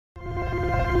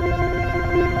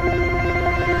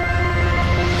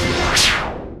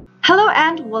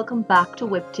welcome back to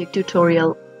Webtech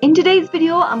Tutorial. In today's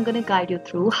video, I'm going to guide you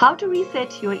through how to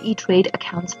reset your eTrade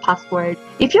account's password.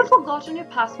 If you've forgotten your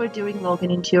password during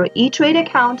login into your eTrade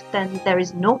account, then there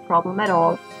is no problem at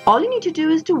all. All you need to do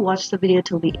is to watch the video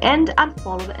till the end and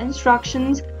follow the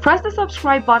instructions. Press the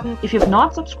subscribe button if you've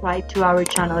not subscribed to our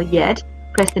channel yet.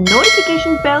 Press the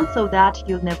notification bell so that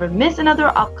you'll never miss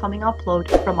another upcoming upload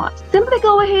from us. Simply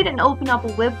go ahead and open up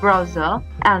a web browser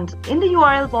and in the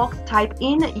URL box type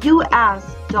in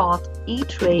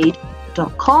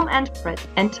us.etrade.com and press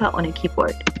enter on a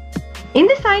keyboard. In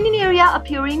the sign in area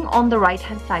appearing on the right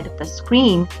hand side of the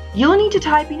screen, you'll need to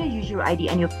type in your user ID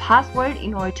and your password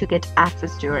in order to get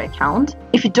access to your account.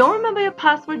 If you don't remember your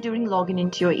password during login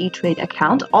into your eTrade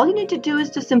account, all you need to do is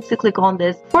to simply click on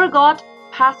this forgot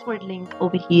password link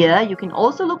over here. You can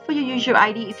also look for your user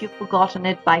ID if you've forgotten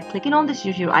it by clicking on this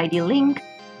user ID link.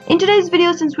 In today's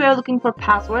video, since we are looking for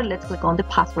password, let's click on the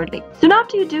password link. Soon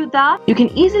after you do that, you can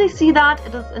easily see that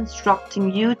it is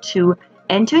instructing you to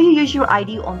enter your user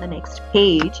ID on the next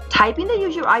page. Type in the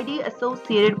user ID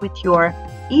associated with your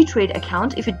eTrade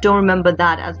account. If you don't remember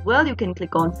that as well, you can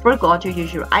click on forgot your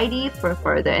user ID for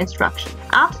further instructions.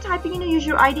 After typing in your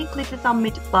user ID, click the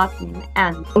submit button,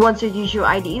 and once your user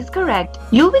ID is correct,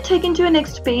 you'll be taken to a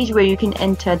next page where you can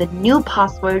enter the new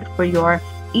password for your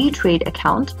eTrade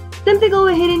account. Simply go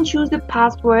ahead and choose the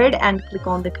password and click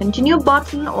on the continue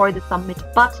button or the submit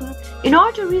button in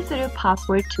order to reset your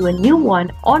password to a new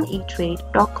one on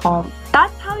eTrade.com.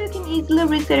 That's how you can easily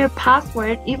reset your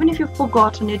password even if you've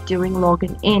forgotten it during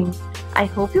login in. I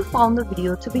hope you found the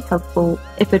video to be helpful.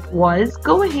 If it was,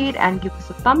 go ahead and give us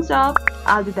a thumbs up.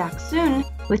 I'll be back soon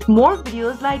with more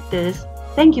videos like this.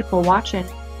 Thank you for watching.